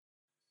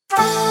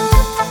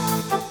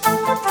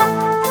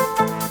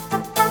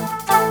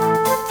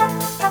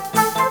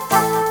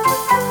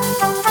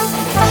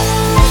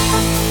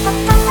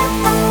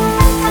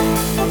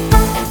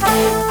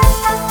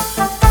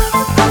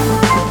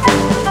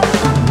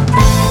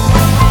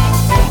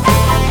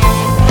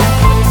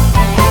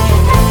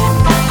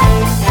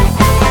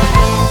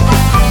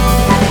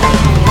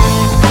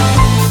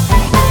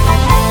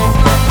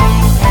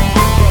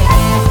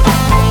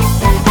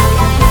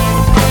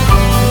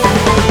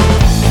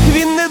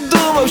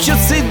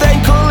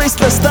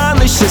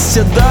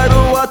збиралася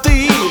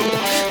дарувати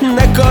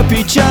не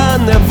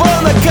копійчане.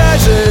 Вона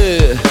каже,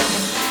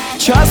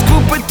 час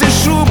купити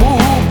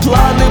шубу.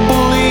 Плани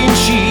були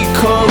інші,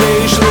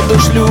 коли йшли до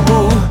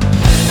шлюбу.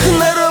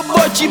 На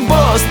роботі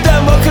бос,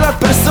 демократ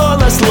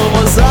персона,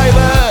 слово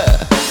зайве,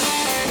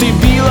 ти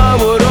біла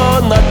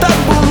ворона. Так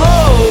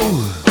було,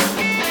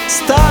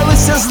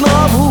 сталося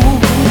знову.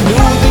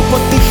 Люди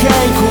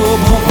потихеньку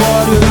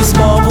обговорюють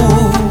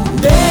змову.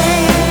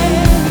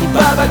 День,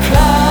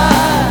 бабака,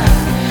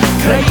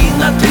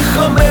 країна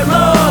тихо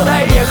мирно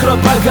дає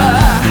хропака.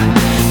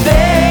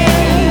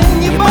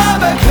 День,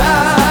 бабака,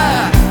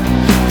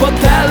 по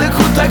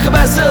телеку так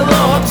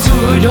весело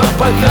обцюють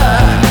гопака.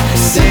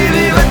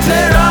 Сиві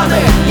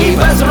ветерани і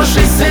без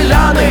грошей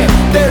селяни,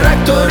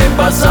 директори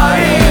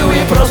базарів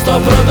і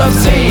просто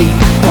продавці,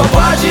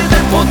 побачі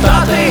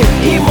депутати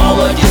і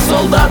молоді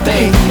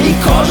солдати, і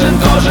кожен,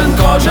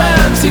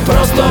 всі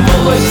просто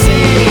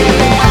молодці.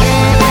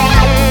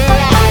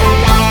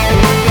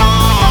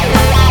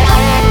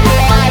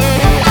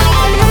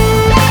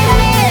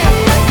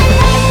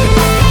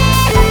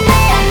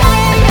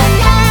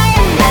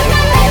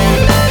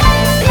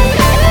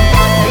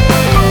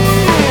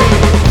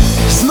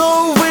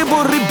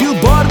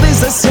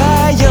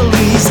 Засяяли,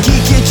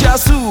 скільки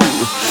часу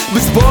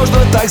безбожно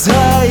так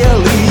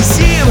згаяли.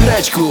 Сів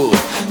гречку,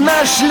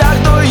 наш шлях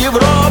до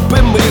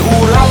Європи, ми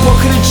ура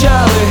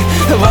покричали,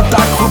 в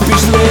атаку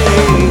пішли.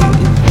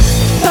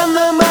 Та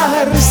на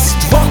Марс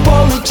двох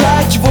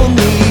полетять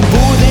вони,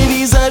 буде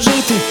віза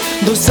жити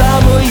до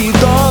самої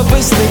до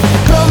весни.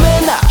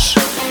 Променаж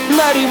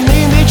на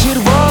рівнини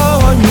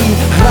червоні,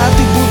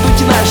 грати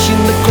будуть наші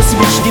на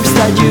космічнім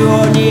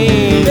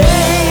стадіоні.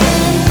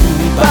 День,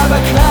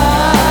 бабака,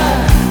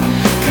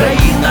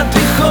 країна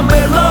тихо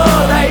мирно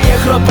дає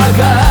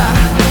хропака.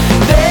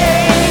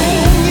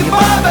 День,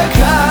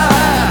 бабака,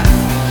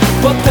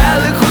 по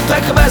телеку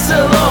так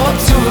весело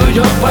обцюють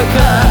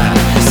гопака.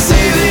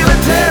 Сиві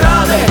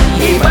ветерани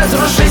і без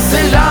грошей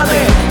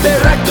селяни,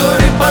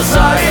 директори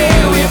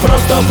базарів і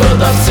просто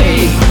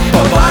продавці,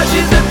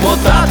 побачі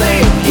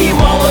депутати і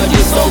молоді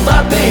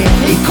солдати,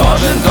 і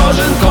кожен,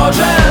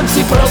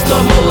 всі просто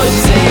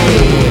молодці.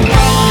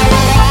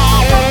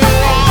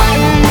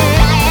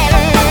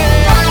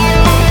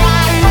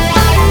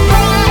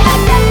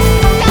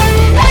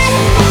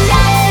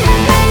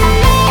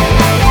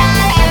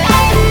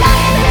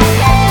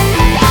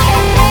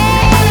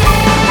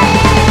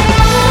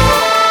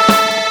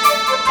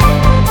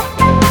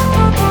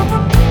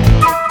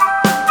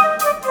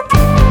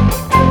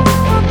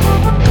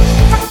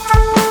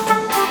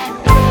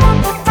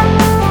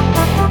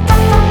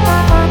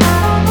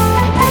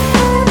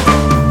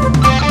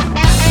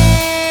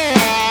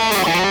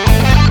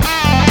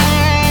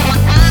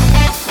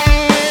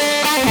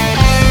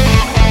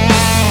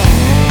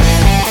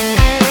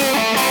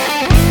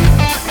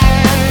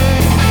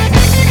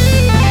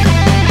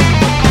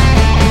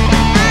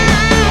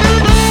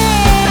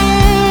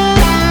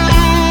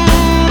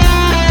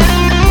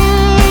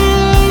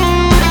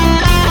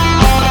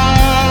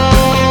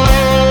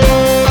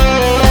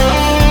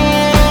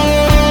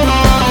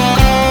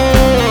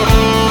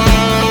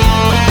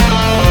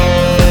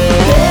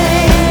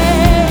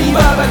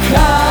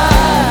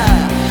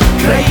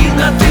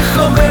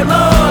 Тихо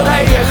мирно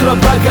дає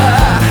хропака.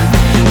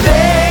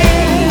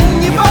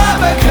 День,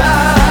 бабака,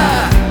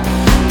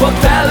 по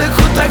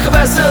телеку так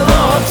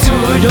весело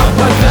обцюють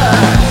гопака.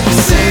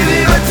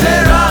 Сиві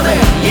ветерани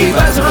і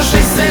без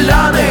грошей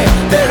селяни,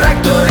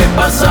 директори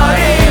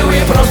базарів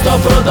і просто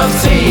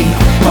продавці,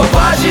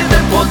 побачі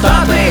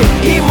депутати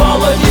і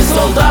молоді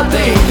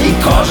солдати, і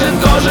кожен,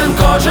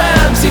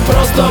 всі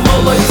просто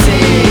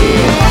молодці.